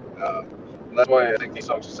working. And that's why I think he's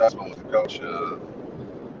so successful as a coach.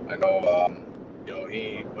 I know,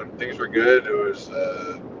 when things were good, it was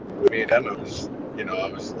with me and him. It was,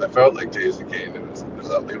 I felt like Taze and Kane. It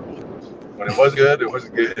was unbelievable. When it was good, it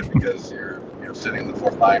wasn't good because you're sitting in the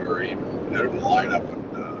fourth line or even out of the lineup.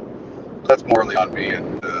 And that's morally on me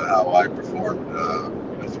and how I performed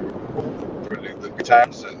through the good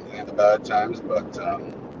times and the bad times. But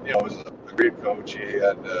he was a great coach. He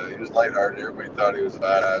was lighthearted. Everybody thought he was a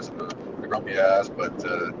badass and a grumpy ass, but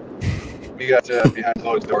we got behind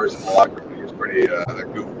closed doors in the locker room. He was pretty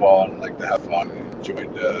goofball and liked to have fun and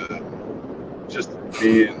enjoyed just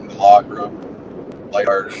being in the locker room,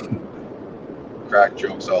 lighthearted and crack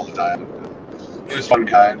jokes all the time. He was fun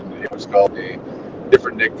behind. He always called me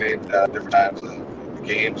different nicknames at different times in the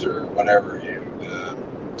games or whatever. He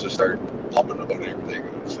would just start pumping about everything.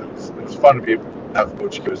 It was fun to have a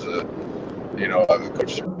coach who was a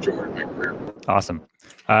coach during my career. Awesome.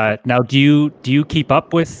 Now, do you keep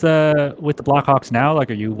up with the Blackhawks now? Like,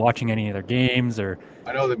 are you watching any of their games? Or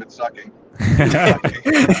I know they've been sucking. I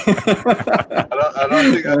don't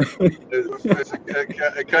think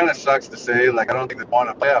it kind of sucks to say. Like, I don't think they've won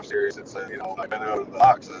a playoff series. It's I've been out of the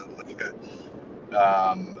Hawks.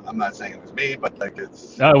 I'm not saying it was me, but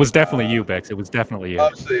it's. No, it was definitely you, Bix. It was definitely you.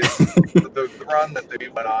 Obviously, the run that they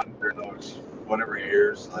went on during those whatever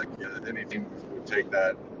years, like any team would take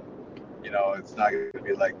that. It's not going to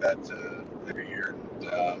be like that every year. And,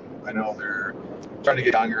 I know they're trying to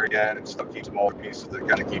get younger again and still keep smaller pieces to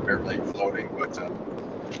kind of keep everything floating. But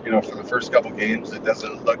for the first couple games, it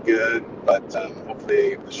doesn't look good. But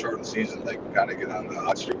hopefully, the shortened season, they can kind of get on the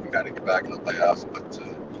hot streak and kind of get back in the playoffs. But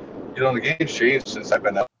the game's changed since I've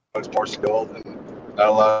been out. It's more skilled and not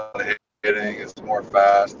a lot of hitting. It's more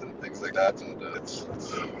fast and things like that. And it's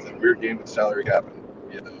a weird game with salary cap.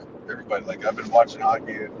 And everybody, like, I've been watching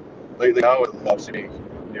hockey lately now, with obviously being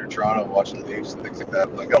near Toronto, watching the Leafs and things like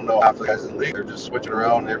that. Like, I don't know half the guys in the league. They're just switching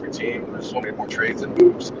around every team. There's so many more trades and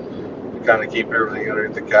moves to kind of keep everything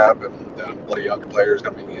underneath the cap, and a lot of younger players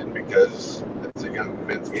coming in because it's a young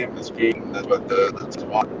men's game. It's key, and that's what that's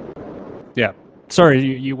want. Yeah. Sorry,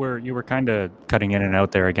 you were kind of cutting in and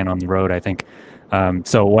out there again on the road, I think.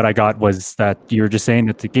 So what I got was that you were just saying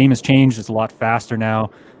that the game has changed. It's a lot faster now.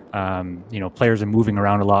 Players are moving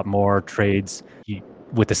around a lot more. Trades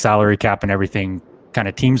with the salary cap and everything, kind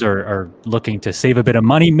of teams are looking to save a bit of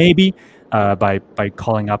money maybe by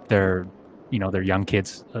calling up their young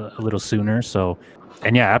kids a little sooner. So,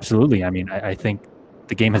 and yeah, absolutely. I mean, I think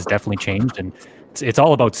the game has definitely changed, and it's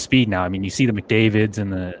all about speed now. I mean, you see the McDavids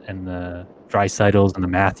and the Dreisaitl's and the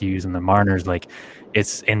Matthews and the Marners. Like,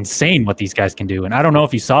 it's insane what these guys can do. And I don't know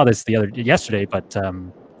if you saw this yesterday, but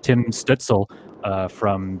Tim Stützle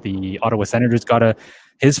from the Ottawa Senators got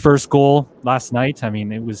his first goal last night. I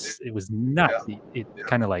mean, it was nuts. Yeah. It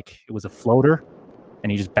kind of like it was a floater,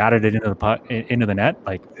 and he just batted it into the net.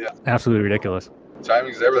 Like, absolutely ridiculous.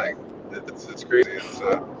 Timing's everything. It's crazy. It's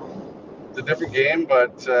a different game,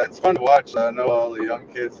 but it's fun to watch. I know all the young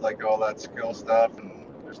kids like all that skill stuff, and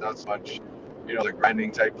there's not so much, the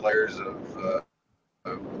grinding type players of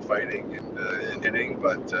fighting and hitting.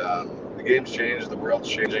 But the game's changed. The world's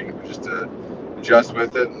changing. We just adjust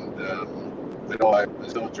with it, and I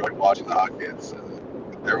still enjoy watching the hockey.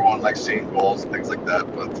 Everyone likes seeing goals and things like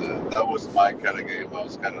that, but that wasn't my kind of game. I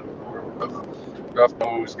was kind of more of a rough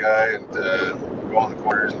nose guy and go on the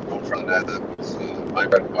corners and go in front of the net. That was my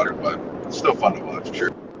bread and butter, but it's still fun to watch,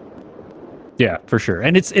 sure. Yeah, for sure.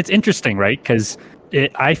 And it's interesting, right? Because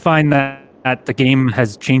I find that the game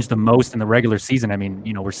has changed the most in the regular season. I mean,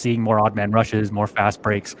 we're seeing more odd man rushes, more fast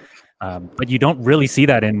breaks. But you don't really see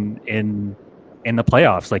that in the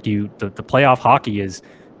playoffs. Like the playoff hockey is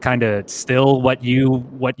kind of still what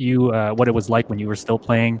it was like when you were still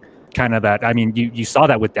playing. Kind of that. I mean, you saw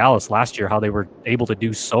that with Dallas last year, how they were able to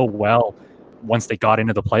do so well once they got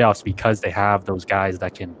into the playoffs because they have those guys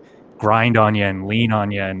that can grind on you and lean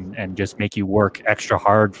on you and just make you work extra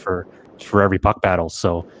hard for every puck battle.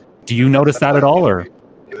 So do you notice that at all, or?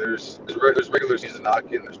 There's regular season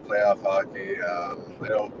hockey and there's playoff hockey. I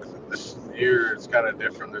know this year it's kind of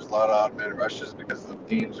different. There's a lot of odd man rushes because the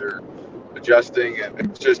teams are adjusting and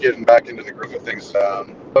it's just getting back into the groove of things.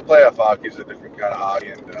 But playoff hockey is a different kind of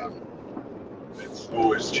hockey, and it's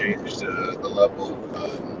always changed the level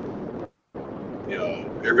of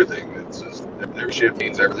everything. It's just every shift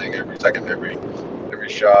means everything. Every second, every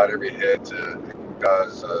shot, every hit can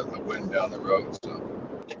cause the wind down the road. So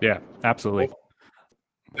yeah, absolutely.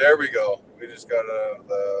 There we go. We just got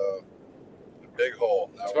the big hole.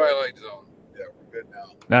 Now Twilight Zone. Yeah, we're good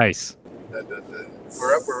now. Nice.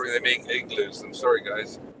 We're up where they make igloos. I'm sorry,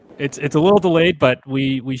 guys. It's a little delayed, but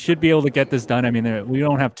we should be able to get this done. I mean, we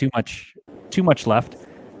don't have too much left.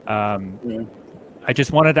 I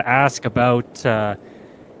just wanted to ask about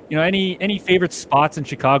any favorite spots in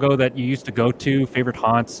Chicago that you used to go to, favorite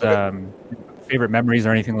haunts, favorite memories,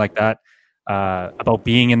 or anything like that about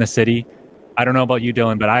being in the city. I don't know about you,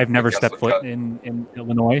 Dylan, but I've never stepped foot in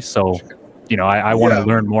Illinois, so I want to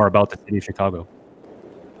learn more about the city of Chicago.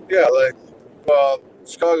 Yeah,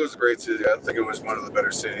 Chicago's a great city. I think it was one of the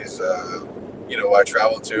better cities, I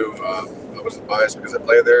traveled to. I wasn't biased because I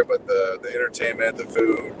played there, but the entertainment, the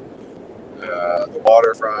food, the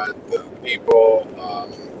waterfront, the people,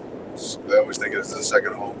 I always think it's a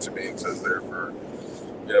second home to me. It was there for,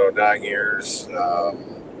 9 years.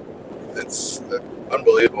 It's an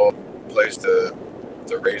unbelievable place to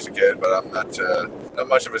raise a kid, but I'm not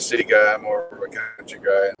much of a city guy. I'm more of a country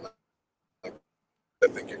guy, and I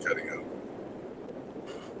think you're cutting out.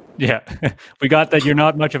 Yeah, we got that. You're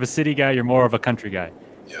not much of a city guy. You're more of a country guy.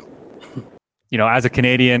 Yeah. As a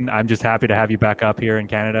Canadian, I'm just happy to have you back up here in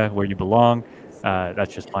Canada where you belong.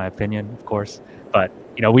 That's just my opinion, of course. But,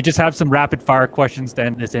 we just have some rapid fire questions to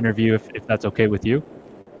end this interview, if that's okay with you.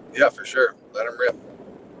 Yeah, for sure. Let him rip.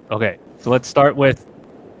 Okay, so let's start with,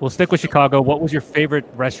 we'll stick with Chicago. What was your favorite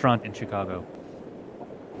restaurant in Chicago?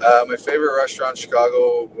 My favorite restaurant in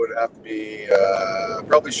Chicago would have to be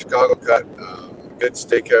probably Chicago Cut. Good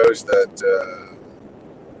steakhouse that,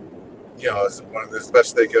 is one of the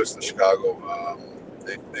best steakhouse in Chicago.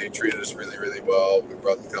 They treated us really, really well. We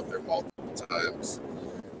brought the cup there multiple times.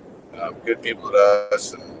 Good people to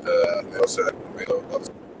us, and they also had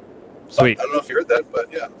Sweet. I don't know if you heard that,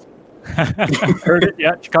 but yeah. Heard it,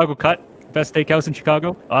 yeah. Chicago Cut, best steakhouse in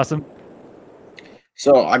Chicago. Awesome.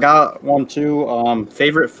 So I got one too.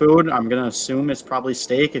 Favorite food, I'm going to assume it's probably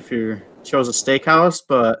steak if you chose a steakhouse,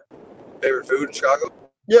 but... Favorite food in Chicago?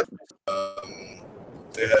 Yep.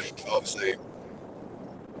 They had, obviously,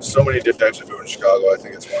 so many different types of food in Chicago. I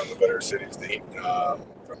think it's one of the better cities to eat,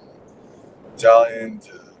 from Italian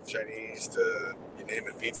to Chinese to, you name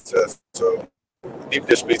it, pizza. So deep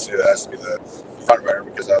dish pizza has to be the front runner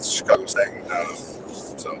because that's Chicago's thing.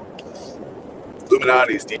 So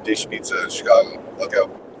Illuminati's deep dish pizza in Chicago. Look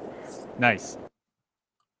out. Nice.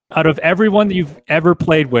 Out of everyone that you've ever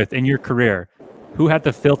played with in your career, who had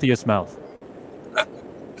the filthiest mouth?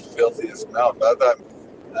 Filthiest mouth. I thought,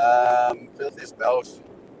 filthiest mouth.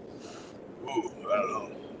 Ooh, I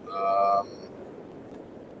don't know.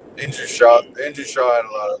 Andrew Shaw had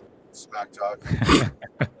a lot of smack talk.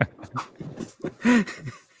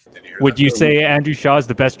 Would you say Andrew Shaw is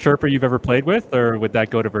the best chirper you've ever played with, or would that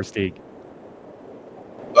go to Versteeg?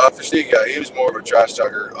 Versteeg, yeah, he was more of a trash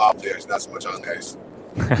talker off the ice, not so much on the ice.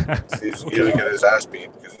 He didn't get his ass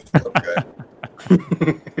beat because he's a little guy.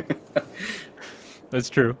 That's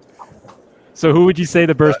true. So who would you say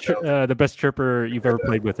the best chirper you've ever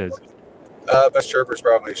played with is? Best chirper is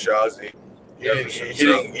probably Shawzy. He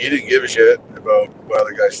didn't give a shit about what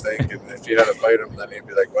other guys think, and if you had to fight him, then he'd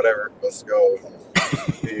be like, whatever, let's go.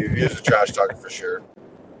 He was a trash talker for sure.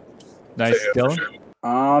 Nice, Dylan. Sure.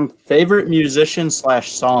 Favorite musician /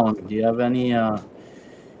 song? Do you have any?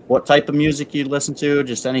 What type of music you listen to?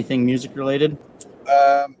 Just anything music related?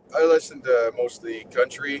 I listen to mostly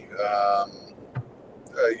country.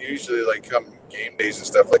 Usually, like come game days and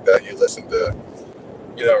stuff like that, you listen to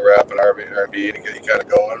rap and R&B to get you kind of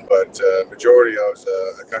going. But majority, I was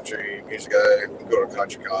a country music guy. I go to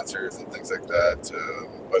country concerts and things like that.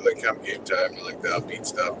 But like come game time, I like the upbeat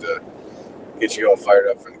stuff to get you all fired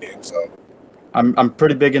up for the game. So I'm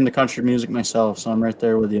pretty big into country music myself, so I'm right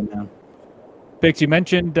there with you, man. Bix, you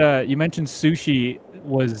mentioned Sushi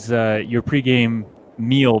was your pregame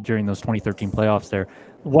meal during those 2013 playoffs there.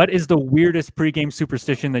 What is the weirdest pregame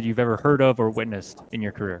superstition that you've ever heard of or witnessed in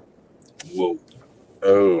your career? Whoa.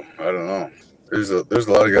 Oh, I don't know. There's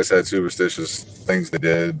a lot of guys that had superstitious things they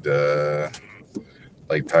did,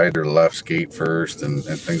 like tied their left skate first and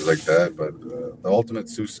things like that. But the ultimate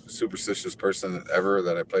superstitious person ever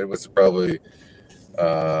that I played with is probably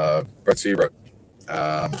Brett Seabrook.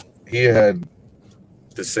 He had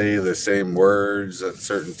to say the same words at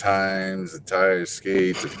certain times, to tie his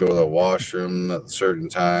skates, to go to the washroom at certain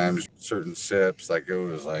times, certain sips.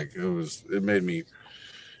 It made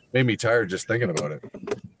me tired just thinking about it.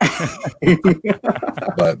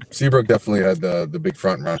 But Seabrook definitely had the big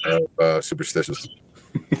front runner of superstitious.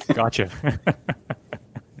 Gotcha.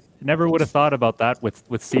 Never would have thought about that with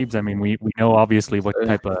Siebes. I mean, we know obviously what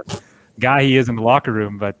type of guy he is in the locker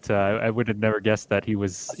room, but I would have never guessed that he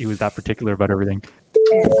was that particular about everything.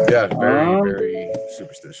 Yeah, very, very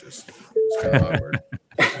superstitious. It's kind of awkward.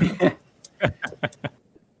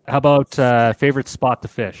 How about favorite spot to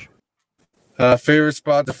fish? Favorite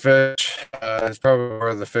spot to fish is probably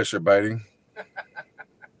where the fish are biting.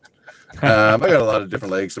 I got a lot of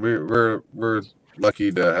different lakes. We're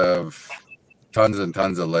lucky to have tons and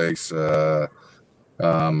tons of lakes around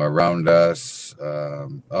us.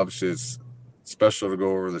 Obviously, it's special to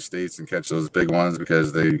go over the states and catch those big ones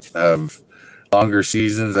because they have longer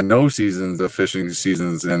seasons and no seasons of fishing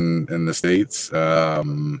seasons in the states.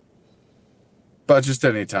 But just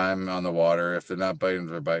any time on the water, if they're not biting,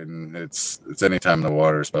 they're biting. It's any time in the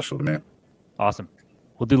water is special to me. Awesome.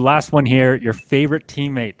 We'll do the last one here. Your favorite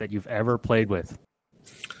teammate that you've ever played with?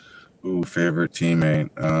 Ooh, favorite teammate.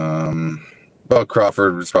 Well,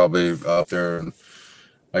 Crawford was probably up there.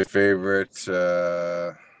 My favorite,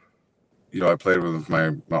 I played with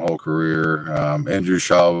my whole career. Andrew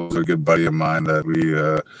Shaw was a good buddy of mine that we,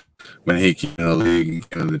 when he came in the league,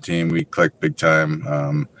 came into the team, we clicked big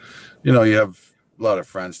time. You have a lot of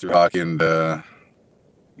friends through hockey, and I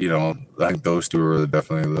think those two are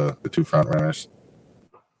definitely the two front runners.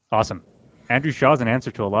 Awesome. Andrew Shaw's an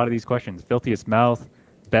answer to a lot of these questions. Filthiest mouth,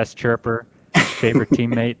 best chirper, favorite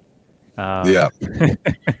teammate. Yeah.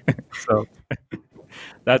 So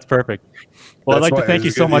that's perfect. Well, I'd like to thank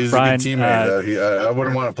you so much, Bryan. I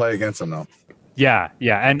wouldn't want to play against him though. Yeah.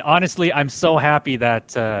 And honestly, I'm so happy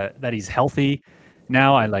that he's healthy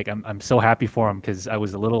now. I'm so happy for him because I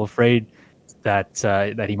was a little afraid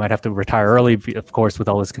that he might have to retire early, of course, with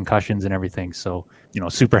all his concussions and everything. So,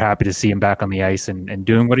 super happy to see him back on the ice and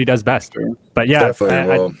doing what he does best. But yeah,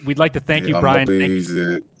 we'd like to thank you, Bryan.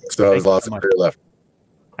 Still has lots of career left.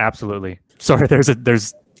 Absolutely. Sorry, there's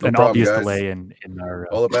an obvious guys. delay in our.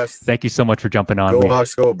 All the best. Thank you so much for jumping on. Go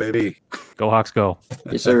Hawks, go, baby. Go Hawks, go.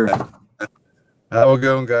 Yes, sir. Have a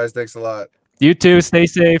good one, guys. Thanks a lot. You too. Stay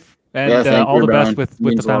safe and all the Bryan. best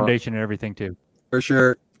with the foundation and everything too. For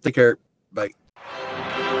sure. Take care. Bye.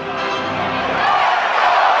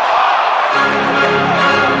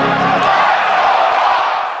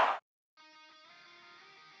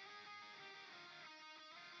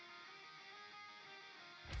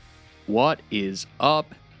 What is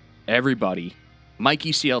up, everybody?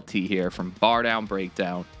 Mikey CLT here from Bar Down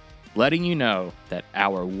Breakdown, letting you know that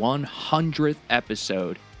our 100th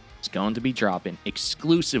episode is going to be dropping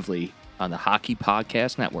exclusively on the Hockey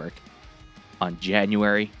Podcast Network on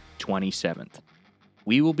January 27th.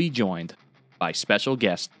 We will be joined by special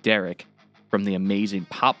guest Derek from the amazing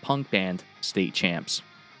pop punk band State Champs.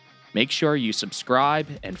 Make sure you subscribe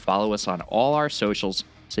and follow us on all our socials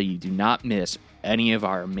so you do not miss any of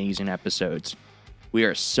our amazing episodes. We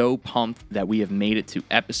are so pumped that we have made it to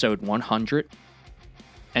episode 100.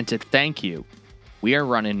 And to thank you, we are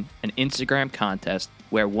running an Instagram contest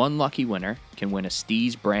where one lucky winner can win a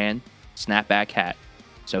Steez brand snapback hat.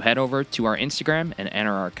 So head over to our Instagram and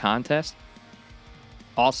enter our contest.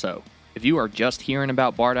 Also, if you are just hearing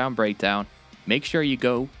about Bar Down Breakdown, make sure you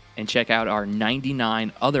go and check out our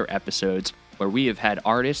 99 other episodes where we have had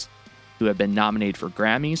artists who have been nominated for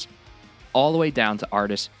Grammys, all the way down to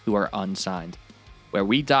artists who are unsigned, where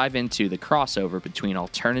we dive into the crossover between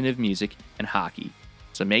alternative music and hockey.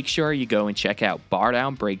 So make sure you go and check out Bar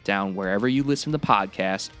Down Breakdown wherever you listen to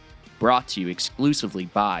podcasts, brought to you exclusively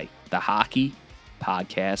by the Hockey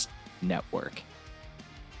Podcast Network.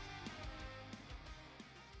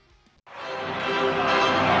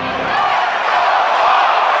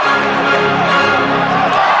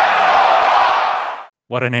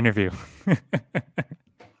 What an interview.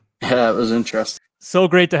 Yeah, it was interesting. So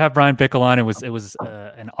great to have Bryan Bickell on. It was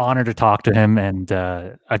an honor to talk to him. And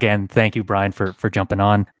again, thank you, Bryan, for jumping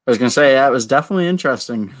on. I was going to say, yeah, it was definitely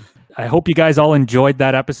interesting. I hope you guys all enjoyed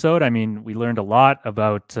that episode. I mean, we learned a lot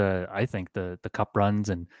about, I think, the cup runs,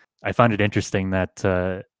 and I find it interesting that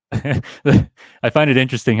that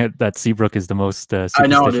Seabrook is the most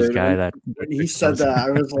superstitious guy. That when he said that, I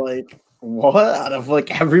was like, "What?" Out of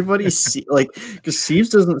like everybody, because Seaves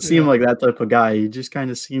doesn't seem like that type of guy. He just kind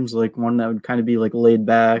of seems like one that would kind of be like laid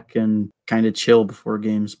back and kind of chill before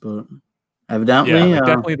games. But evidently,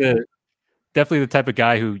 definitely the type of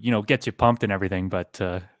guy who, gets you pumped and everything, but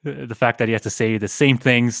the fact that he has to say the same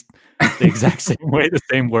things the exact same way, the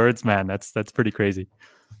same words, man, that's pretty crazy.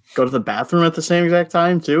 Go to the bathroom at the same exact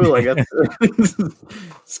time too. Like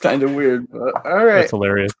it's kind of weird, but all right. That's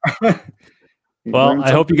hilarious. Well, I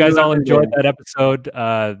hope you guys all enjoyed that episode.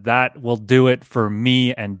 That will do it for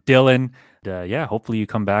me and Dylan. Hopefully you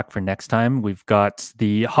come back for next time. We've got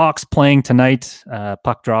the Hawks playing tonight.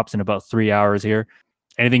 Puck drops in about 3 hours here.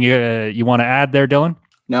 Anything you want to add there, Dylan?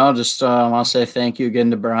 No, just want to say thank you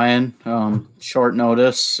again to Bryan. Short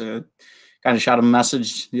notice. Kind of shot him a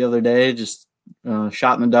message the other day, just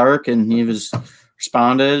shot in the dark, and he was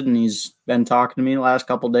responded, and he's been talking to me the last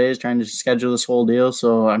couple of days trying to schedule this whole deal.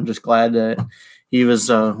 So I'm just glad that he was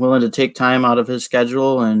willing to take time out of his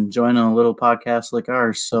schedule and join a little podcast like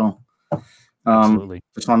ours. So absolutely.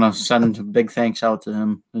 Just want to send a big thanks out to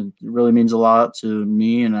him. It really means a lot to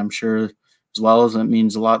me, and I'm sure as well as it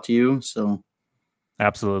means a lot to you. So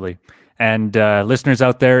absolutely. And listeners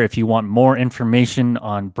out there, if you want more information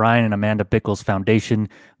on Bryan and Amanda Bickell's foundation,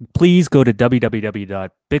 please go to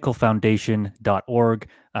www.bickellfoundation.org,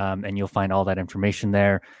 and you'll find all that information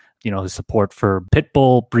there. His support for pit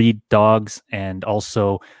bull breed dogs, and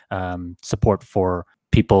also support for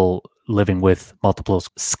people living with multiple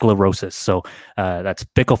sclerosis. So that's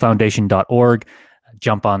bickellfoundation.org.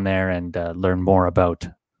 Jump on there and learn more about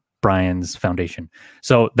Bryan's foundation.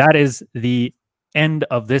 So that is the end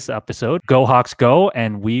of this episode. Go Hawks go,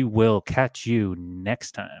 and we will catch you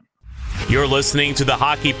next time. You're listening to the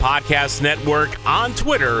Hockey Podcast Network on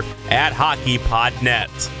Twitter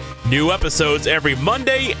 @HockeyPodNet. New episodes every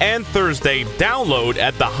Monday and Thursday. Download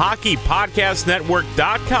at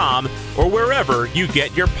thehockeypodcastnetwork.com or wherever you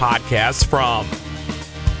get your podcasts from.